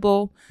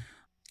questionable.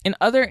 In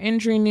other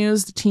injury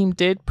news, the team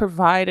did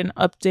provide an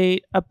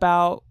update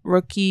about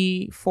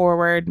rookie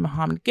forward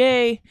Mohamed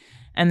Gay,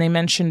 and they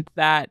mentioned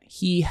that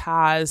he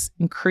has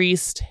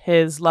increased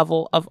his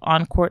level of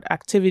on-court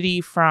activity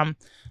from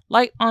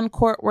light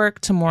on-court work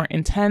to more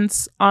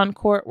intense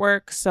on-court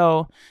work.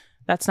 So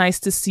that's nice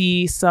to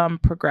see some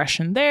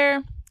progression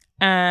there.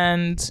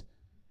 And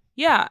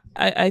yeah,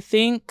 I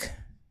think,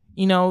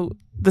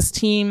 this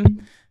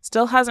team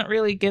still hasn't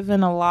really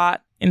given a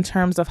lot in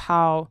terms of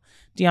how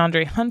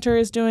DeAndre Hunter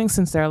is doing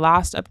since their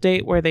last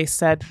update, where they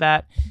said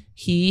that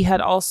he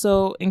had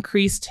also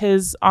increased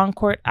his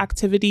on-court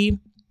activity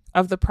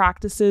of the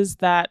practices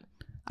that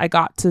I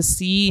got to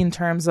see in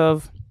terms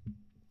of,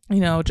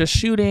 just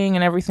shooting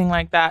and everything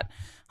like that.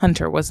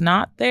 Hunter was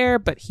not there,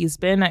 but he's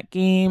been at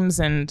games,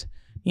 and,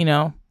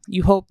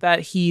 you hope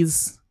that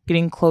he's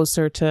getting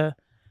closer to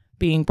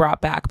being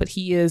brought back. But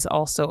he is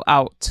also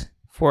out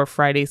for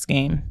Friday's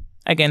game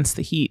against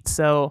the Heat.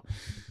 So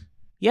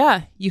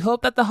yeah, you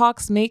hope that the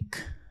Hawks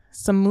make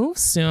some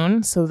moves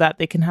soon so that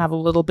they can have a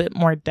little bit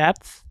more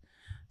depth,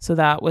 so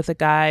that with a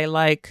guy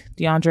like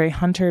DeAndre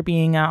Hunter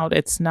being out,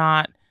 it's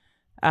not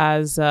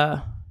as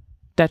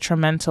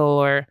detrimental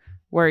or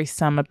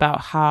worrisome about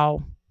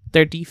how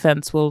their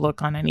defense will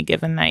look on any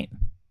given night.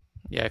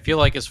 Yeah, I feel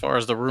like as far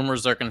as the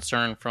rumors are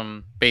concerned,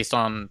 based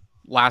on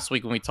last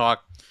week when we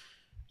talked,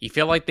 you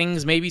feel like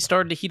things maybe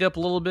started to heat up a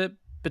little bit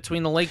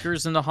between the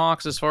Lakers and the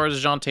Hawks as far as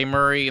DeJounte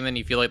Murray, and then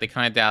you feel like they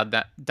kind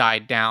of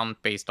died down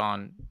based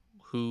on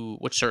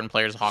which certain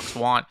players the Hawks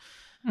want.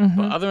 Mm-hmm.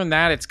 But other than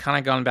that, it's kind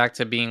of gone back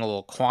to being a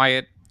little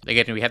quiet.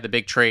 Again, we had the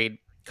big trade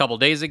a couple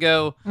days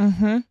ago,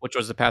 which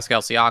was the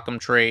Pascal Siakam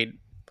trade.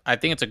 I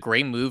think it's a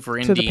great move for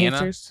To the Indiana.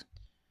 Pacers.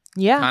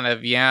 Yeah. Kind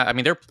of, yeah. I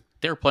mean,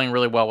 they're playing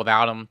really well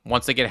without him.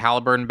 Once they get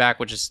Halliburton back,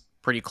 which is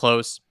pretty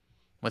close,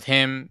 with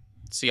him,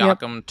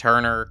 Siakam,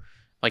 Turner,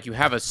 like you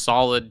have a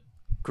solid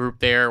group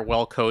there,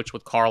 well coached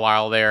with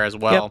Carlisle there as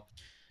well.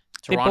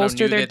 They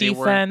bolster their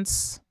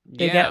defense.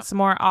 They get some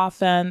more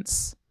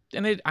offense.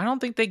 And I don't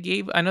think they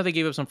gave. I know they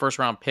gave up some first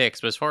round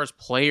picks, but as far as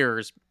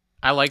players,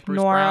 I like Bruce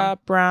Nora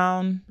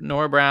Brown,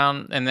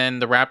 and then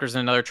the Raptors in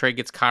another trade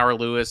gets Kyra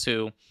Lewis,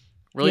 who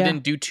really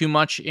didn't do too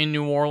much in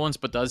New Orleans,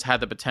 but does have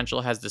the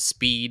potential, has the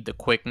speed, the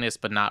quickness,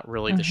 but not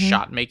really the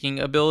shot making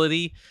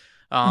ability.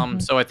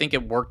 So I think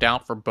it worked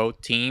out for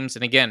both teams.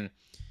 And again,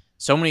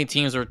 so many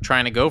teams are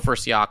trying to go for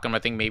Siakam. I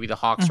think maybe the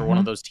Hawks are one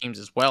of those teams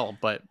as well.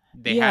 But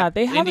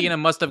Indiana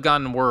must have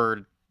gotten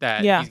word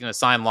that he's going to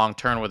sign long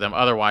term with them.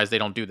 Otherwise, they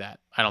don't do that.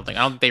 I don't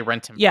think they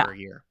rent him for a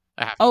year.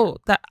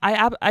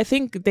 I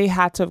think they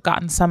had to have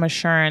gotten some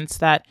assurance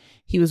that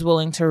he was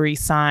willing to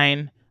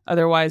re-sign.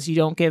 Otherwise, you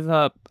don't give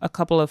up a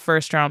couple of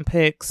first-round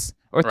picks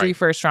or 3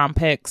 first-round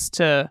picks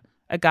to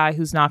a guy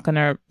who's not going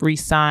to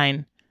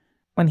re-sign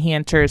when he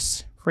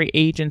enters free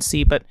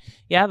agency. But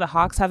yeah, the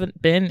Hawks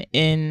haven't been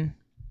in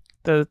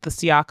the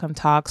Siakam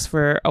talks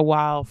for a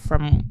while,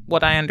 from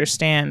what I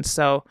understand.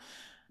 So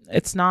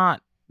it's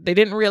not, they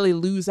didn't really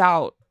lose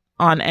out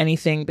on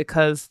anything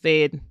because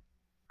they had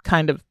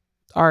kind of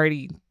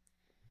already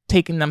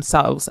taken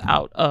themselves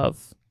out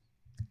of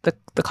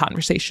the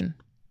conversation.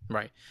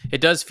 Right.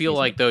 It does feel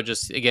like, though,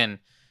 just again,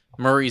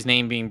 Murray's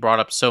name being brought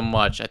up so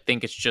much, I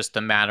think it's just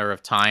a matter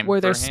of time. Where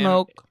there's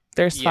smoke,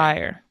 there's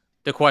fire.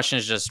 The question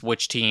is just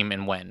which team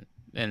and when.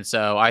 And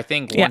so I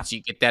think once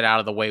you get that out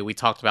of the way, we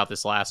talked about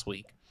this last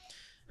week,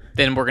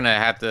 then we're going to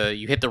have to,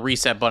 you hit the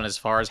reset button as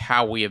far as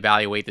how we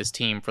evaluate this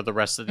team for the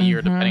rest of the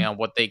year, depending on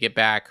what they get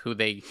back, who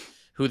they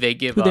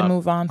give up. Who they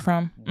move on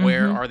from.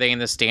 Where are they in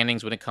the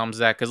standings when it comes to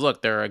that? Because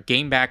look, they're a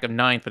game back of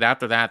 9th, but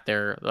after that,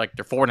 they're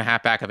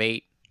 4.5 back of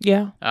 8.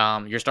 Yeah.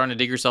 You're starting to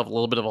dig yourself a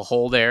little bit of a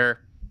hole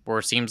there, where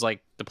it seems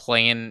like the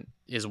play-in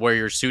is where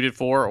you're suited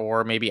for,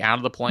 or maybe out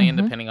of the play-in,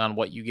 depending on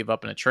what you give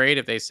up in a trade.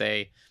 If they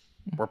say,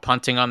 we're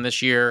punting on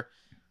this year,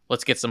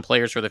 let's get some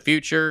players for the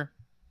future,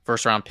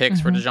 first-round picks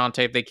for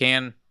DeJounte if they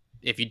can.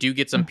 If you do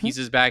get some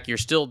pieces back, you're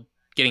still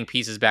getting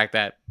pieces back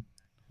that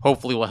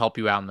hopefully will help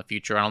you out in the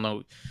future. I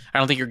don't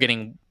think you're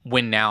getting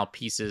win-now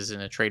pieces in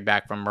a trade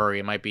back from Murray.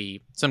 It might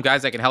be some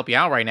guys that can help you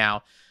out right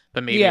now,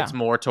 but maybe it's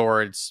more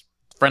towards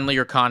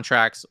friendlier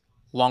contracts,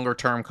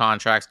 longer-term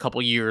contracts,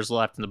 couple years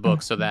left in the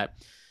book, so that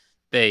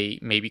they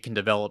maybe can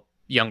develop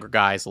younger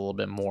guys a little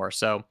bit more.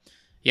 So,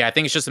 yeah, I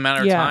think it's just a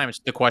matter of time. It's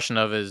the question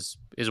of is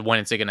when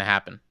it's going to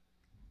happen.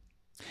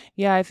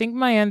 Yeah, I think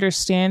my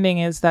understanding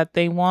is that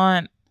they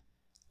want,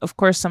 of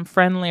course, some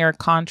friendlier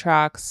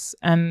contracts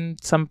and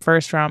some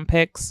first-round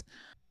picks,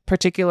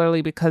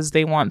 particularly because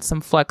they want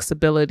some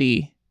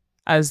flexibility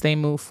as they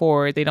move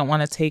forward. They don't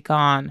want to take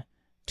on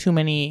too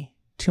many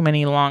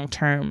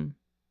long-term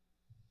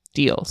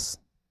deals,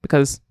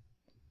 because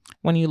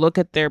when you look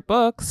at their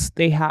books,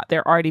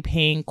 they're already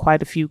paying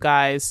quite a few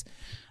guys.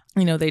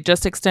 You know, they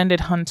just extended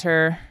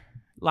Hunter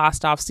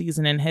last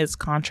offseason, and his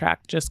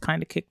contract just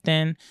kind of kicked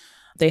in.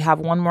 They have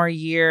one more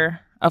year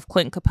of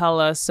Clint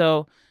Capella,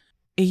 so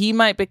he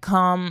might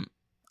become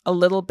a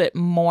little bit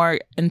more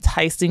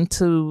enticing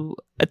to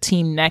a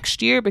team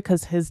next year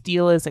because his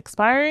deal is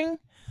expiring.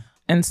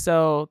 And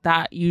so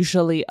that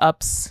usually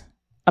ups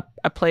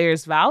a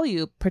player's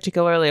value,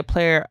 particularly a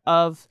player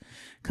of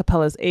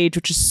Capella's age,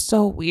 which is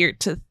so weird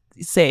to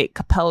say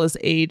Capella's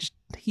age.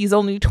 He's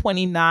only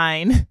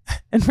 29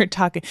 and we're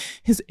talking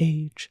his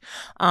age.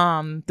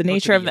 The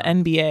nature of the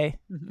NBA.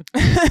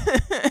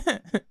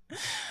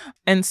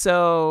 And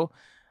so,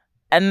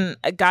 and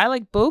a guy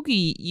like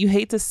Bogey, you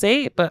hate to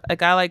say it, but a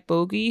guy like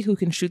Bogey who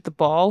can shoot the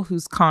ball,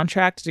 whose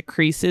contract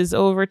decreases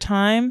over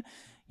time,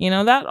 you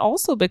know, that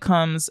also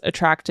becomes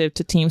attractive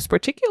to teams,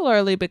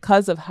 particularly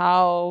because of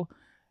how,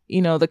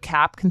 you know, the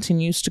cap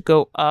continues to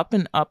go up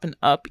and up and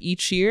up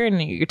each year.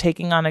 And you're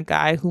taking on a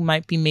guy who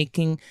might be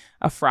making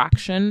a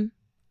fraction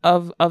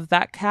of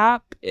that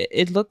cap.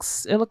 It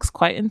looks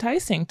quite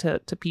enticing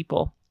to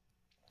people.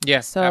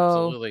 Yes,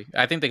 absolutely.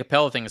 I think the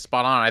Capella thing is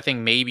spot on. I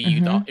think maybe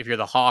if you're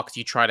the Hawks,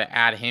 you try to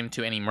add him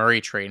to any Murray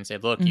trade and say,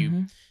 look,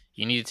 you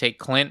need to take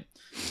Clint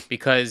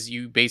because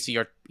you basically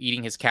are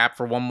eating his cap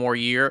for one more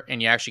year,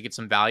 and you actually get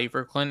some value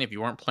for Clint. If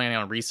you weren't planning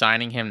on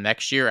re-signing him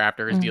next year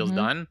after his deal's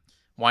done,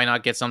 why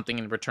not get something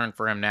in return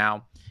for him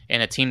now?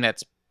 And a team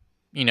that's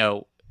getting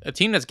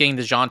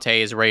DeJounte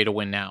is ready to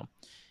win now.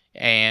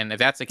 And if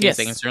that's the case,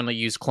 they can certainly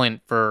use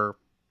Clint for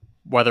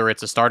whether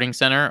it's a starting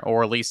center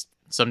or at least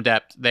some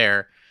depth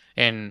there.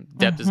 And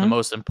depth is the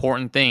most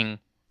important thing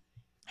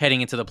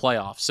heading into the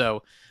playoffs.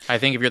 So I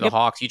think if you're the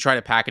Hawks, you try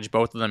to package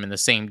both of them in the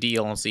same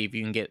deal and see if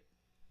you can get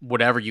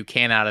whatever you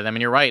can out of them.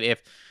 And you're right.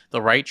 If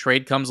the right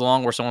trade comes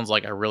along where someone's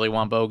like, I really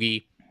want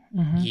Bogey,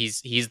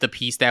 he's the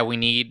piece that we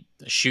need,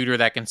 a shooter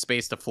that can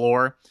space the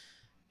floor.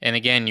 And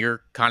again,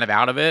 you're kind of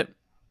out of it.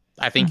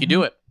 I think you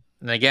do it.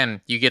 And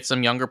again, you get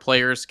some younger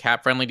players,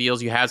 cap-friendly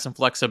deals. You have some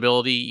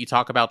flexibility. You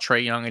talk about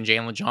Trae Young and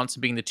Jalen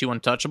Johnson being the two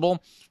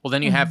untouchable. Well,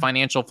 then you have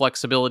financial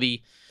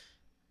flexibility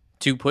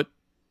to put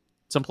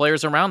some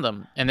players around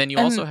them. And then you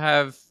also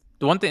have...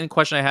 The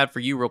question I had for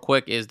you real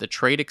quick is the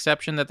trade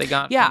exception that they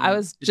got. Yeah, I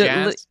was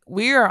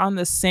we are on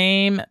the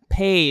same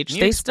page.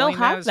 They still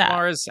have that.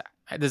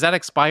 Does that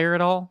expire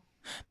at all?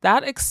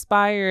 That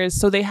expires.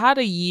 So they had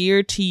a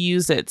year to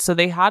use it. So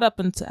they have up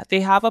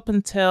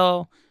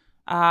until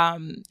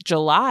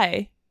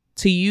July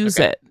to use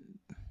it.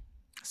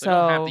 So they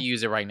don't have to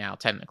use it right now,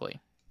 technically.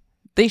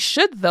 They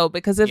should, though,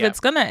 because if it's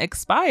going to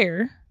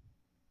expire,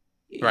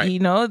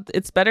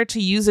 it's better to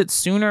use it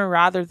sooner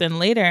rather than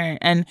later.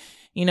 And,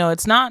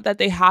 it's not that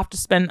they have to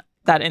spend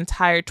that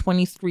entire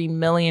 $23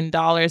 million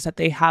that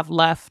they have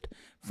left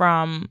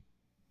from...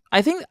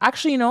 I think,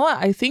 actually, you know what?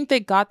 I think they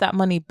got that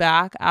money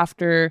back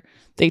after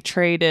they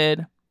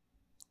traded...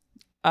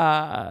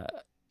 it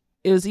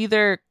was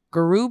either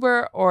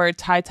Gruber or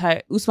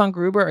Usman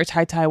Gruber or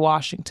Ty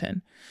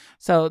Washington.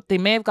 So they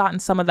may have gotten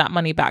some of that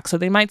money back. So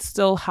they might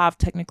still have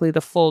technically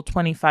the full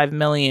 $25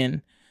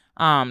 million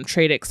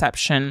trade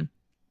exception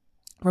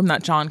from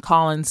that John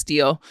Collins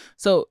deal.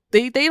 So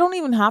they don't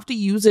even have to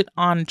use it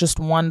on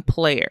just one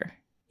player.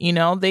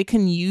 They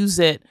can use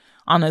it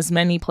on as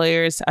many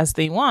players as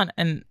they want.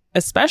 And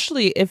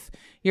especially if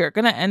you're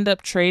going to end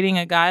up trading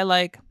a guy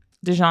like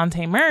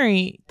DeJounte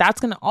Murray,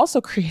 that's going to also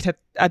create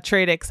a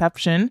trade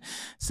exception.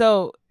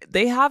 So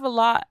they have a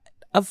lot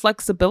of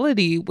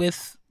flexibility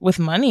with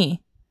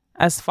money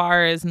as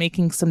far as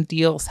making some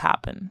deals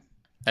happen.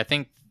 I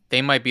think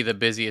they might be the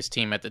busiest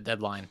team at the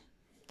deadline,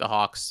 the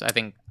Hawks. I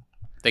think,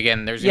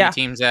 again, there's going to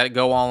be teams that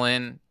go all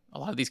in, a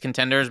lot of these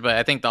contenders, but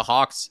I think the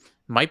Hawks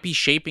might be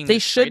shaping the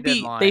trade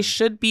deadline. They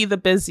should be the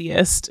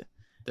busiest.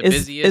 The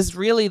busiest is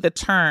really the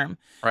term.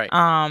 Right.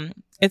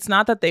 It's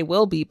not that they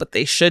will be, but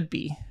they should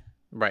be.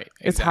 Right.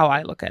 Exactly. It's how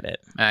I look at it.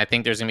 And I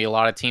think there's going to be a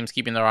lot of teams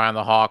keeping their eye on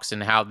the Hawks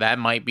and how that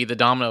might be the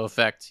domino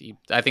effect.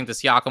 I think the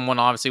Siakam one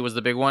obviously was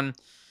the big one,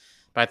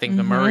 but I think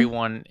the Murray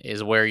one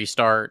is where you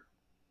start,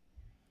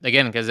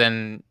 again, because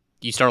then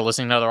you start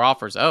listening to other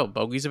offers. Oh,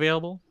 Bogey's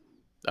available.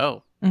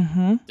 Oh,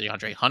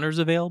 DeAndre Hunter's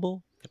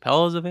available.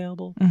 Capella's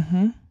available.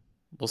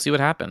 We'll see what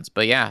happens.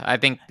 But yeah, I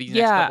think these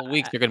next couple of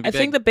weeks they're going to be big. I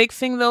think the big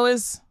thing, though,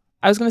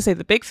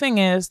 the big thing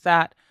is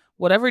that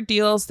whatever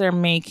deals they're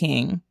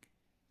making,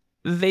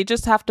 they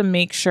just have to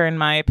make sure, in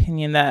my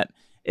opinion, that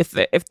if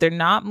they're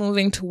not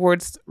moving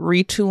towards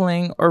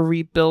retooling or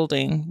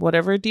rebuilding,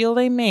 whatever deal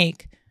they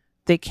make,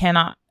 they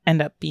cannot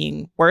end up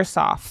being worse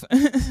off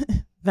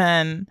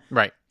than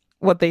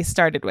what they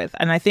started with.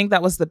 And I think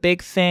that was the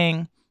big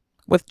thing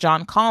with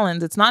John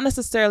Collins. It's not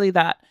necessarily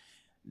that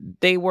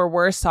they were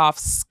worse off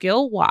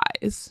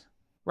skill-wise,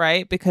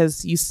 right?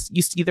 Because you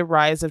see the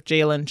rise of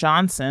Jalen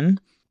Johnson,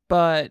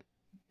 but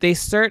they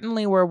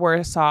certainly were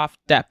worse off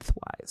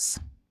depth-wise.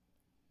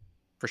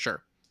 For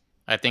sure.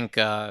 I think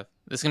this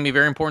is going to be a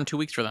very important 2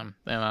 weeks for them.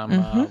 And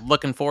I'm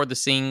looking forward to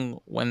seeing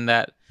when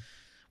the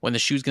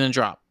shoe's going to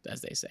drop,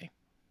 as they say.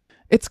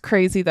 It's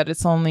crazy that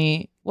it's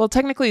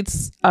technically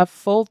it's a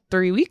full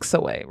 3 weeks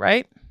away,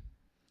 right?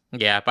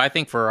 Yeah, but I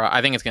think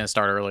it's going to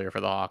start earlier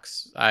for the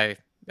Hawks.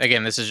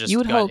 This is just you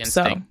would gut hope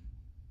instinct. So.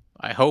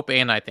 I hope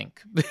and I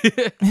think.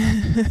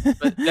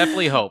 But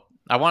definitely hope.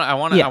 I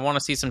want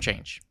to see some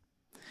change.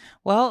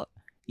 Well,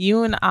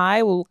 you and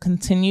I will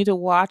continue to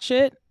watch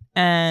it,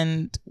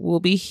 and we'll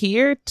be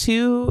here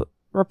to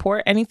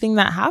report anything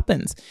that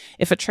happens.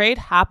 If a trade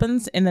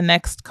happens in the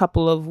next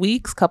couple of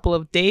weeks, couple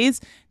of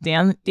days,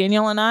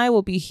 Daniel and I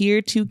will be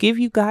here to give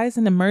you guys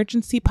an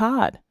emergency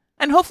pod.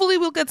 And hopefully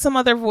we'll get some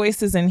other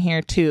voices in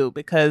here too,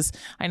 because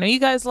I know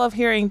you guys love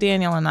hearing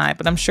Daniel and I,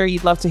 but I'm sure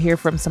you'd love to hear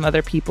from some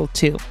other people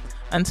too.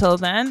 Until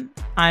then,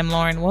 I'm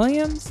Lauren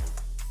Williams,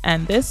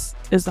 and this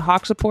is the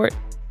Hawks Report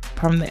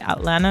from the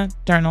Atlanta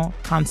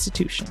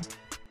Journal-Constitution.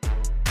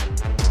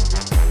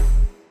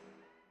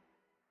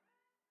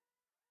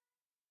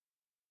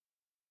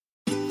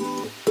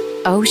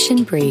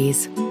 Ocean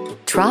breeze,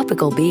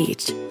 tropical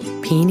beach,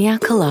 pina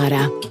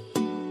colada.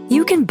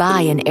 You can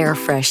buy an air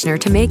freshener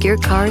to make your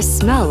car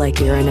smell like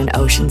you're in an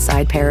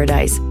oceanside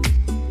paradise.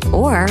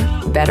 Or,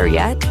 better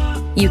yet,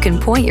 you can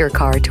point your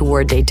car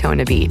toward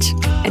Daytona Beach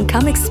and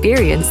come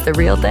experience the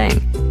real thing.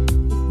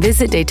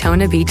 Visit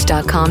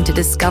DaytonaBeach.com to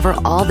discover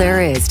all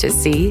there is to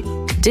see,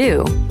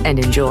 do, and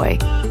enjoy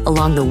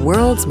along the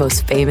world's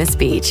most famous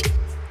beach.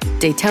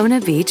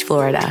 Daytona Beach,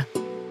 Florida.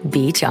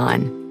 Beach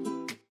on.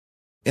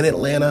 In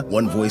Atlanta,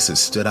 one voice has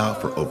stood out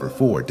for over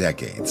 4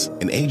 decades.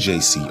 An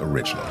AJC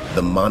original,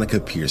 The Monica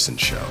Pearson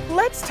Show.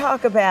 Let's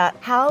talk about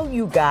how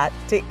you got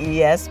to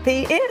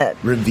ESPN.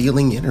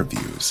 Revealing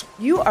interviews.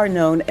 You are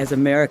known as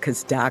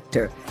America's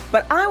doctor,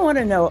 but I want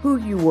to know who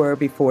you were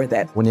before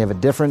that. When you have a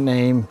different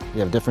name, you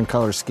have different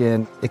color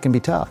skin, it can be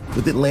tough.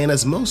 With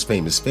Atlanta's most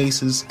famous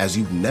faces as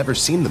you've never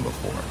seen them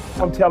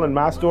before. I'm telling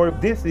my story.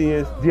 This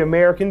is the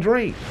American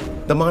dream.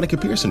 The Monica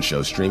Pearson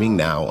Show, streaming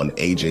now on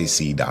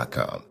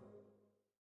AJC.com.